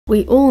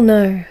We all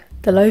know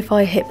the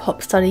lo-fi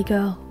hip-hop study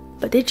girl,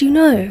 but did you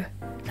know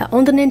that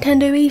on the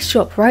Nintendo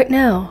eShop right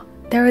now,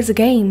 there is a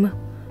game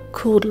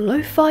called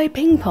Lo-Fi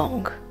Ping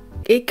Pong?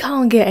 It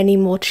can't get any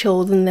more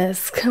chill than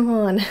this, come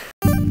on.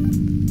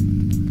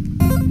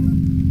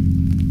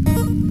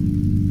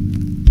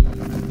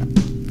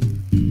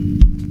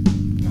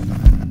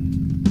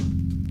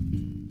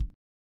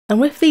 And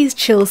with these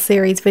chill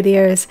series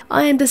videos,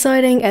 I am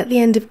deciding at the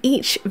end of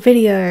each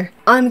video,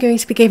 I'm going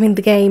to be giving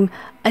the game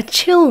a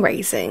chill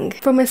rating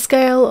from a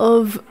scale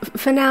of,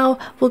 for now,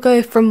 we'll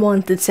go from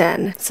 1 to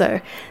 10. So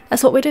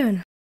that's what we're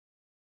doing.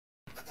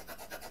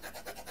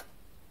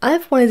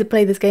 I've wanted to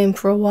play this game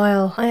for a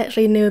while. I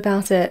actually knew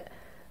about it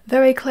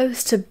very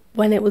close to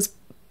when it was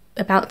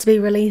about to be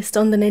released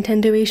on the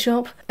Nintendo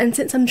eShop, and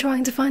since I'm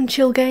trying to find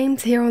chill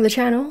games here on the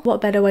channel,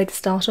 what better way to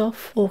start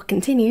off, or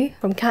continue,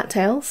 from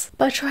Cattails,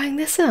 by trying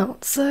this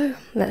out. So,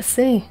 let's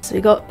see. So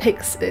it's got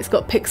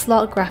pixel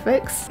art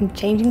graphics. I'm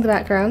changing the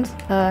background.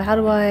 How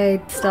do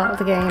I start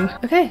the game?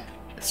 Okay,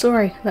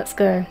 story, let's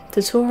go.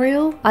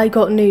 Tutorial, I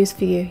got news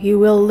for you. You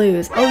will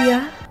lose. Oh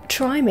yeah?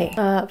 Try me.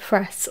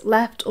 Press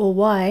left or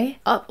Y,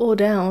 up or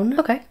down.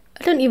 Okay.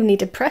 I don't even need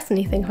to press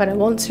anything if I don't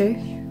want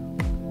to.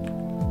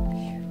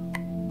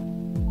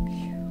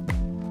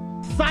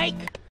 Psych!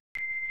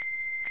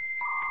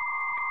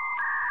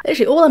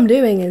 Literally all I'm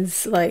doing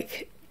is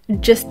like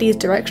just these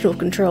directional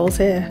controls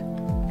here.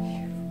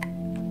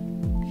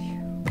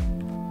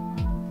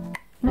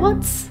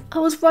 What? I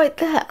was right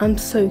there. I'm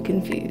so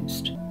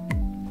confused.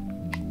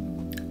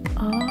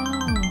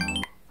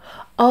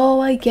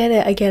 Oh, I get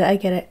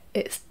it.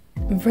 It's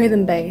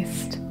rhythm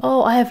based.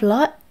 Oh, I have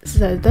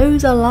so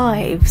those are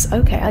lives.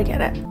 Okay, I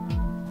get it.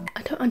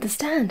 I don't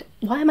understand.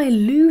 Why am I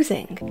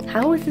losing?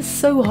 How is this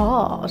so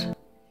hard?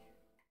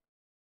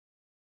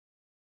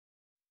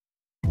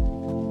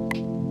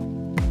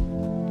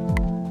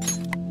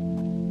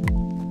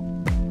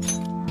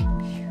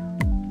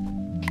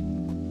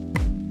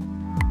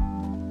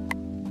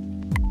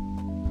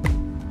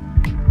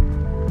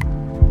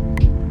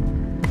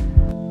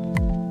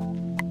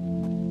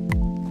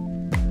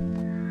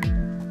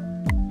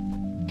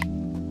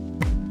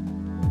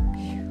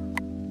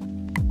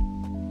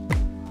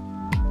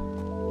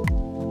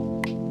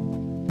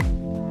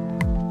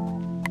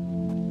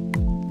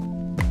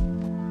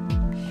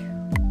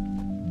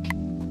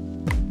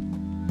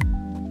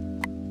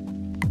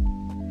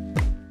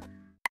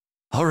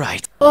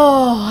 Alright.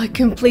 Oh, I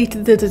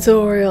completed the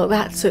tutorial.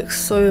 That took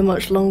so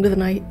much longer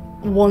than I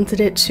wanted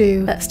it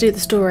to. Let's do the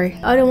story.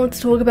 I don't want to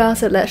talk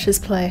about it, let's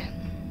just play.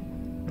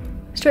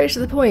 Straight to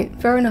the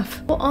point, fair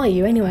enough. What are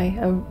you anyway?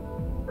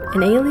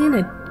 An alien?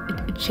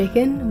 A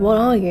chicken? What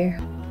are you?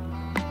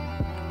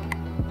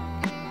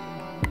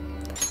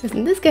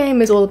 Listen, this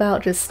game is all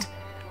about just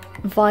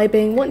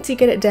vibing once you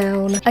get it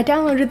down. I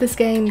downloaded this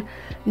game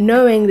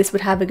knowing this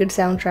would have a good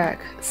soundtrack,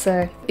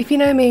 so if you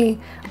know me,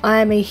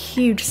 I am a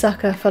huge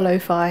sucker for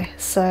lo-fi,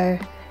 so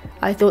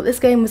I thought this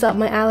game was up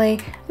my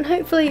alley, and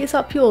hopefully it's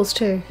up yours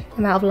too.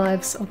 I'm out of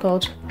lives, oh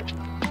god.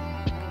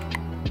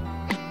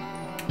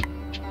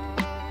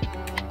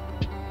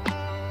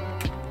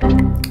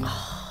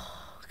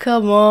 Oh,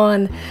 come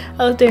on,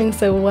 I was doing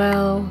so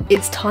well.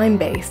 It's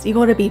time-based, you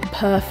gotta be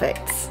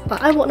perfect.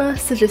 But I want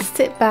us to just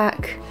sit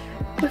back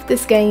with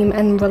this game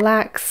and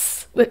relax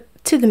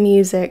to the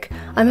music.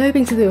 I'm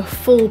hoping to do a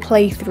full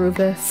playthrough of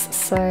this,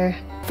 so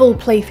full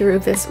playthrough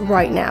of this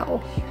right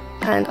now.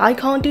 And I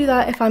can't do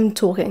that if I'm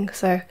talking,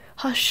 so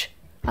hush.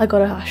 I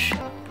gotta hush.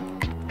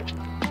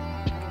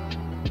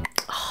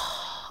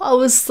 Oh, I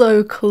was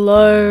so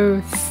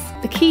close.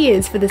 The key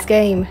is for this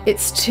game,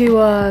 it's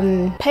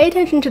to pay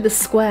attention to the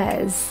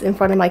squares in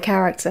front of my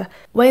character.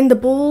 When the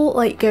ball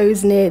like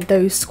goes near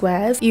those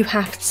squares, you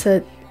have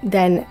to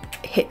then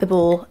hit the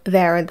ball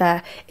there and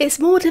there. It's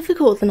more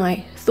difficult than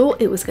I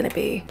thought it was going to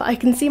be, but I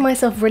can see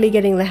myself really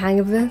getting the hang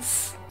of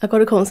this. I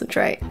gotta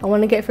concentrate. I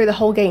want to get through the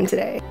whole game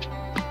today.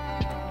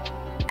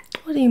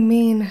 What do you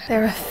mean?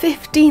 There are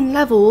 15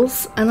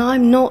 levels and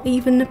I'm not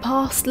even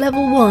past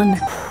level 1.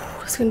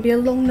 It's gonna be a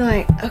long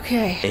night.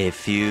 Okay. A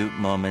few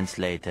moments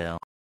later.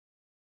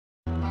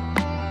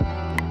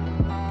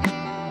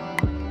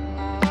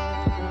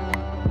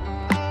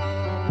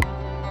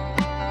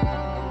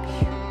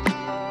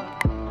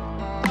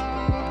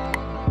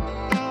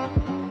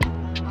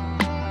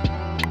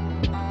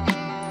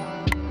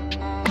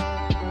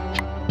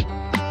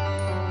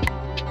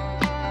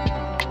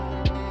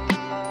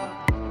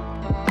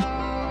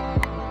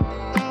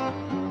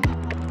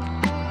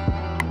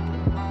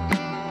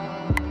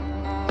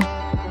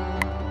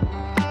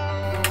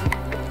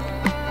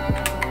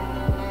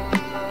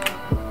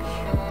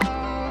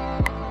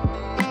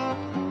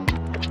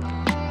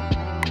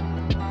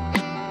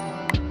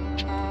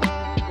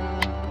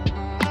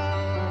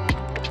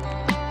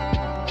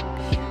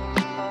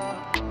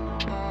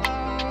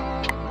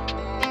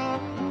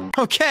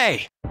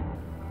 Okay.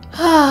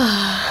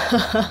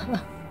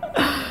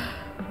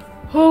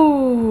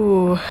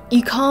 Ooh.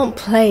 You can't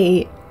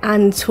play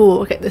and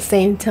talk at the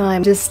same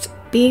time. Just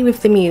be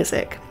with the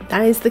music.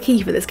 That is the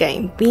key for this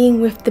game,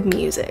 being with the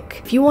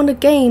music. If you want a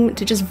game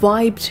to just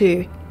vibe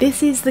to,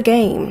 this is the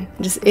game.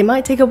 It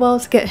might take a while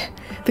to get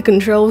the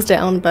controls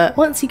down, but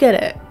once you get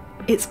it,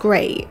 it's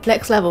great.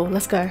 Next level,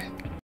 let's go.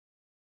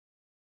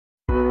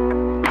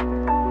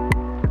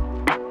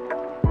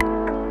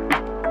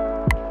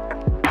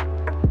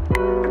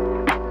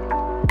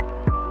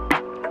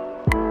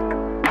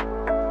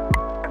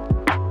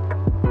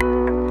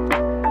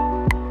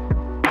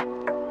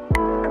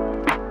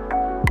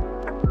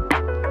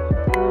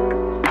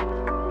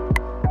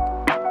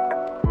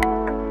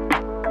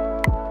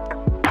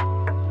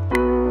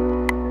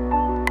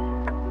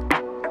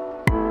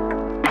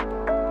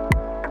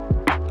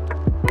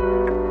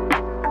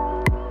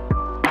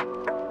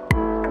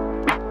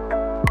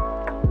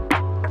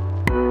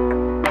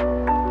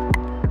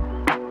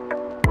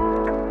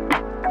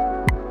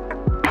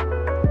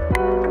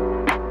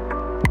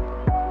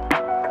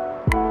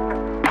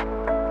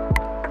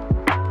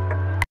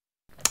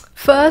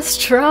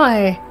 First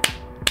try!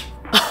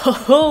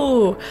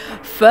 Oh,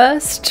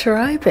 first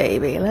try,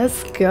 baby,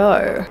 let's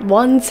go.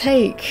 One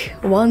take,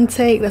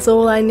 that's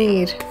all I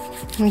need.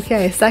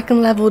 Okay,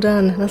 second level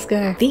done, let's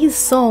go. These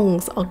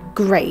songs are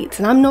great,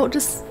 and I'm not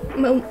just,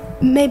 well,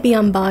 maybe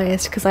I'm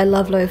biased because I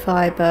love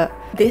lo-fi, but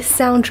this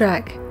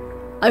soundtrack,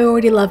 I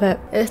already love it.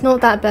 It's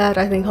not that bad,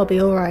 I think I'll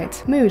be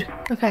alright. Mood,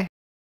 okay.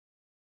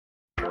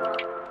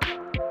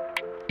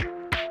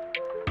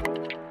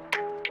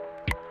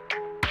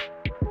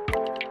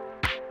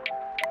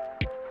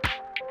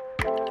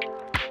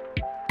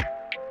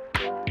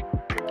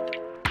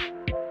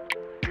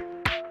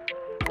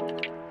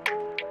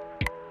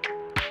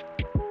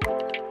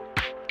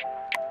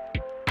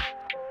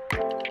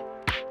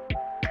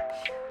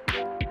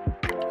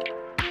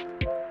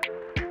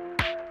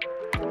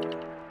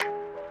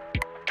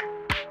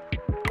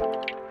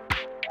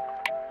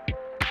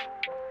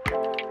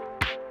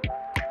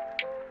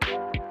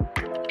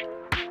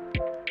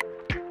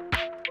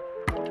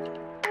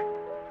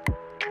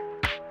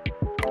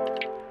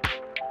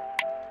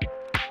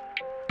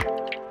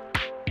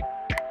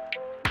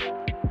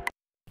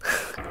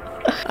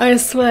 I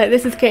swear,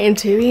 this is getting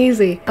too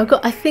easy.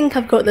 I think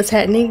I've got the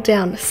technique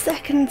down.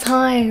 Second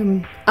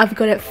time. I've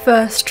got it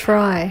first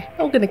try.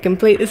 I'm gonna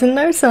complete this in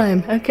no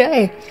time.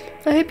 Okay.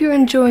 I hope you're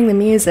enjoying the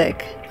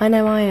music. I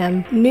know I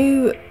am.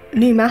 New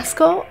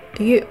mascot?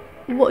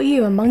 What are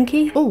you, a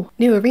monkey? Oh,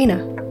 new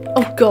arena.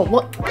 Oh god,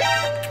 what?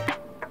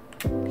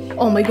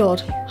 Oh my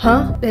god.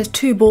 Huh? There's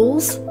 2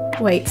 balls?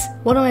 Wait,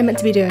 what am I meant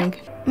to be doing?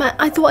 Man,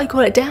 I thought I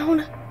got it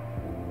down.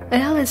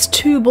 And now there's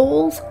 2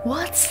 balls?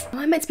 What? Am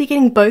I meant to be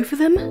getting both of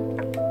them?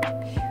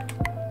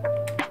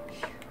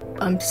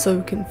 I'm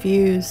so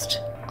confused.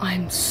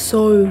 I'm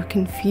so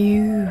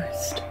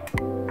confused.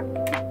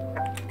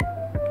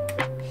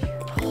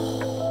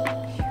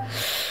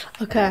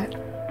 Okay,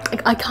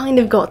 I kind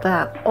of got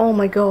that. Oh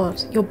my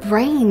god, your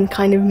brain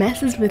kind of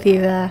messes with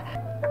you there.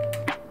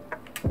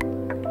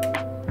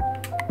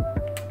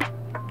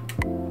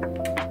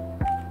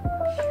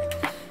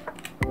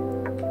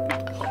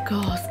 Oh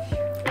god.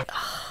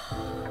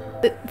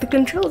 The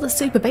controls are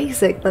super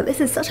basic, but this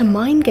is such a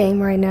mind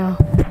game right now.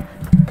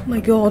 Oh my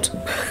god.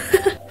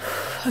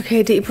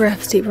 Okay, deep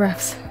breaths, deep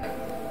breaths.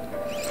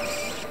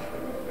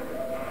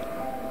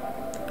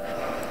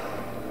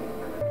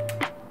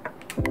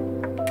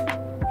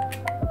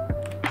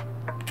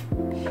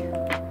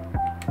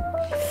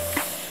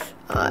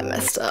 I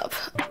messed up.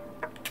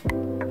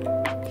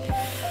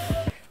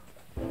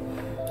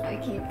 I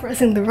keep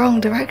pressing the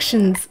wrong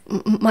directions.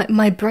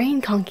 My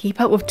brain can't keep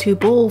up with 2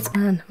 balls,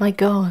 man. My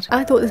god.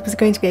 I thought this was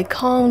going to be a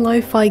calm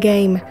lo-fi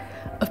game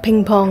of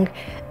ping pong,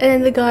 and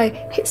then the guy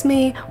hits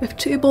me with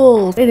 2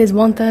 balls. It is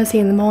 1:30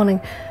 in the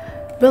morning.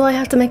 Will I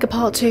have to make a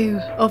part 2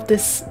 of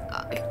this?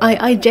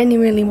 I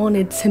genuinely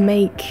wanted to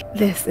make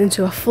this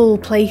into a full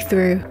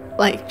playthrough,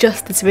 like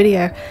just this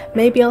video.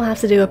 Maybe I'll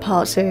have to do a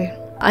part 2.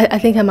 I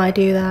think I might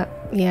do that.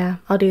 Yeah,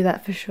 I'll do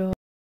that for sure.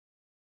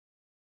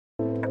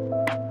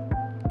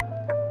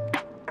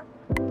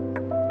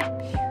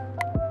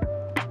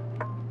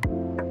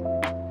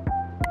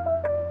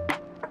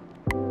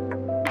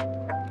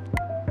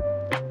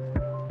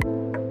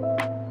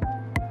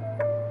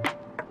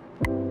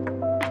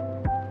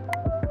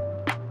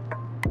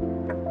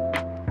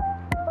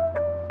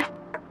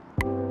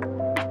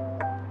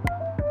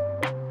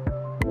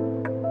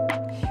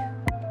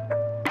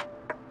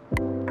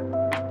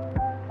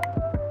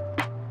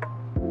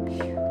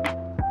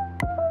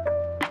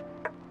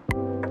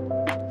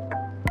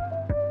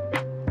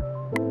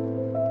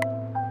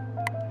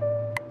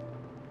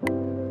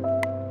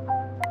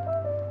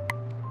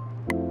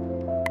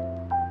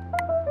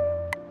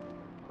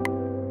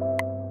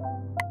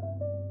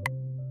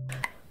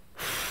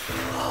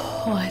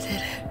 Oh, I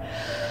did it.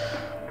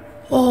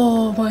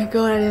 Oh my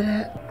god, I did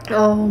it.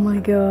 Oh my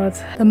god.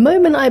 The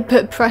moment I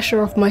put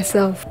pressure off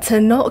myself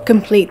to not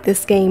complete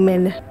this game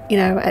in, you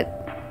know, at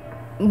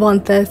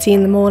 1:30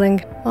 in the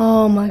morning.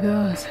 Oh my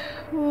god.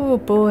 Oh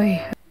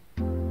boy.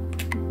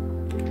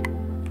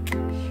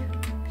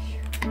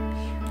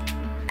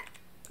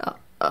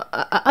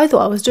 I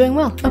thought I was doing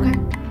well. Okay.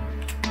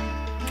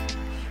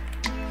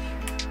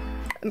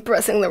 I'm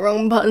pressing the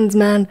wrong buttons,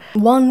 man.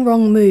 One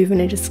wrong move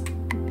and it just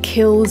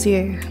kills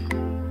you.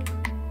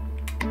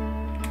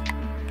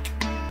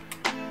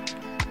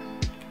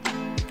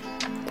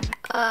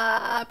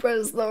 I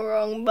pressed the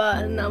wrong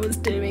button. I was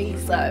doing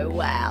so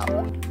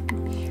well.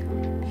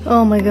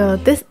 Oh my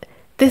god,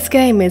 this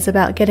game is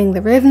about getting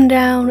the rhythm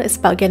down, it's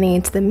about getting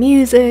into the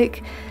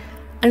music,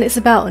 and it's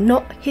about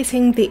not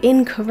hitting the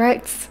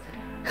incorrect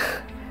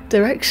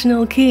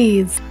directional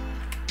keys.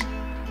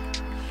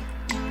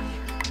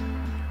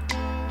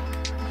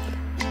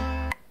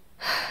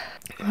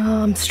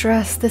 Oh, I'm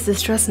stressed. This is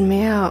stressing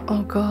me out.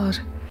 Oh god.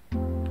 Oh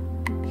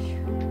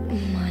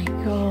my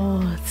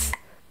god.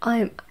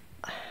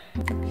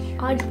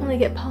 I just want to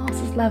get past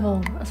this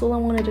level. That's all I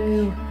want to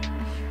do.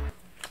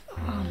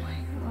 Oh my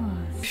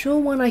god. I'm sure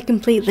when I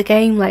complete the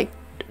game like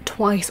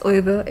twice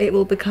over, it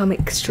will become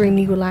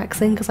extremely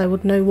relaxing because I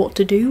would know what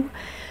to do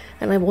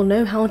and I will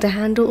know how to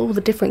handle all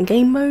the different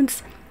game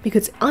modes,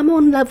 because I'm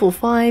on level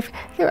 5,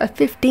 there are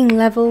 15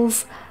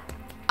 levels.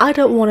 I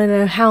don't want to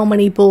know how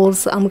many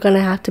balls I'm going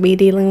to have to be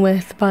dealing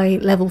with by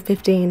level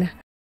 15.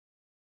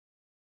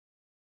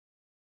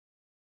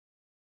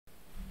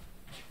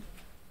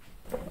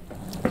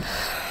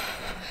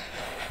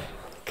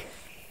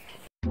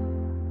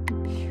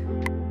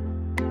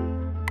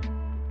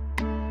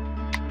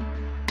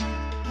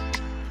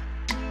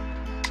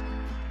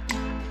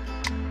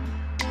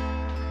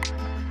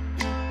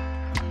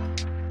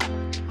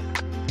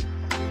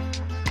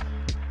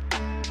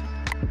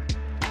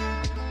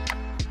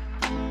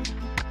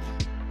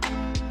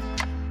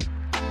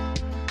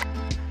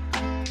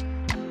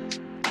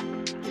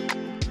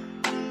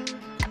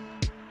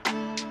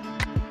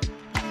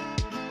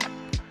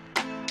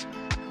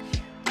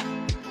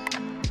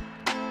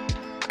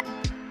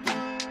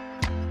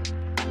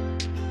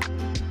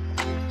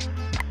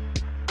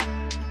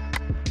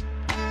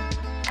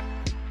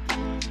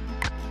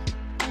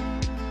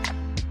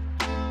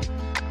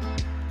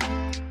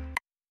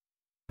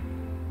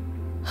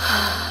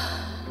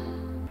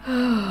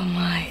 Oh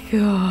my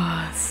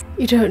god.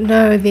 You don't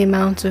know the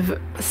amount of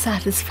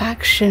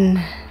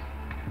satisfaction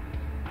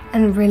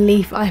and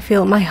relief I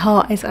feel. My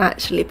heart is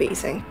actually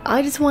beating.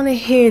 I just want to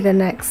hear the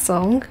next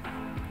song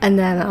and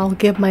then I'll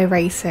give my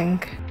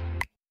rating.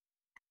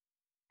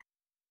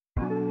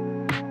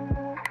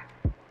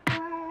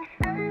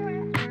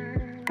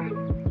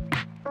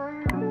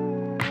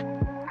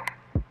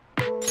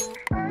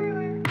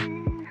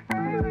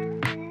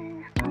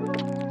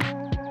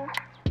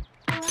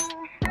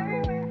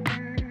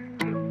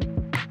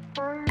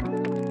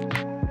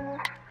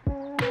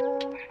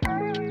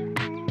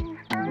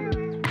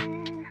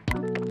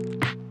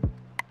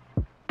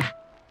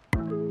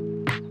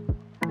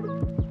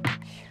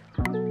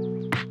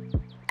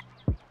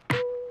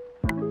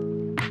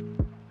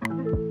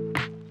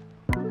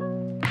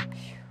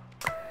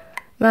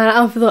 Man,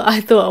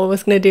 I thought I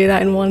was gonna do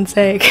that in one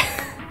take.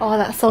 Oh,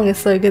 that song is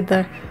so good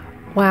though.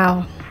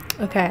 Wow.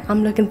 Okay,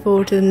 I'm looking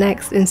forward to the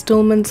next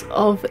installment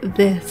of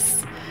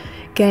this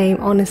game.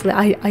 Honestly,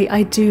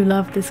 I do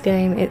love this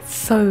game. It's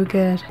so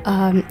good.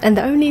 And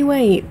the only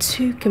way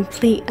to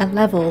complete a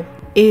level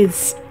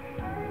is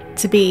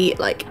to be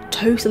like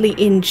totally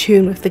in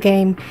tune with the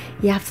game.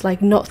 You have to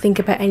like not think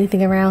about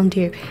anything around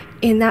you.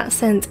 In that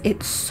sense,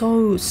 it's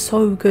so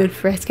good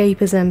for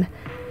escapism.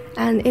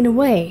 And in a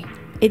way,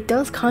 it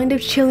does kind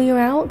of chill you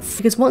out,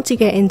 because once you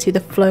get into the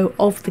flow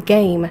of the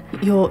game,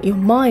 your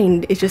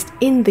mind is just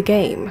in the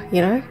game,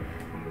 you know?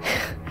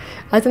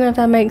 I don't know if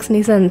that makes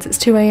any sense. It's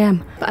 2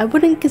 AM. But I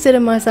wouldn't consider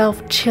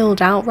myself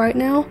chilled out right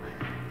now,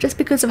 just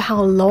because of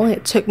how long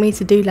it took me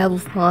to do level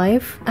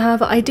 5.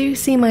 However, I do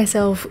see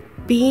myself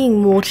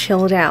being more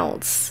chilled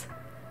out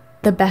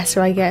the better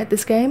I get at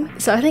this game.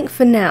 So I think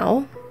for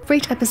now, for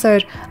each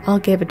episode, I'll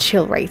give a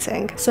chill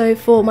rating. So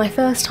for my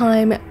first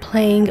time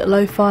playing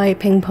Lo-Fi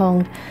Ping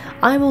Pong,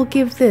 I will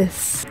give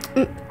this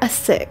a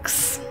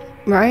 6,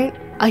 right?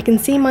 I can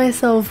see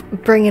myself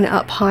bringing it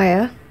up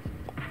higher,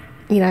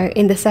 you know,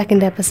 in the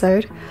second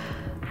episode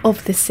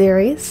of this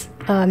series,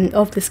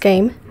 of this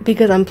game,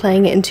 because I'm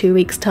playing it in 2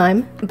 weeks'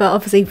 time. But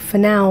obviously for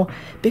now,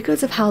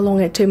 because of how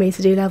long it took me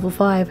to do level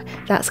 5,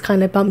 that's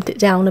kind of bumped it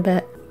down a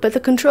bit. But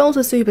the controls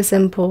are super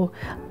simple,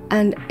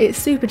 and it's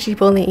super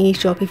cheap on the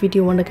eShop if you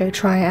do want to go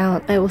try it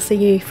out. I will see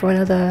you for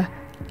another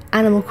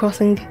Animal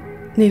Crossing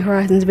New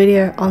Horizons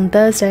video on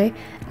Thursday,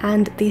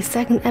 and the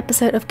second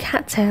episode of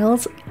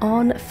Cattails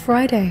on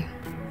Friday.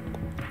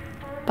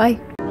 Bye.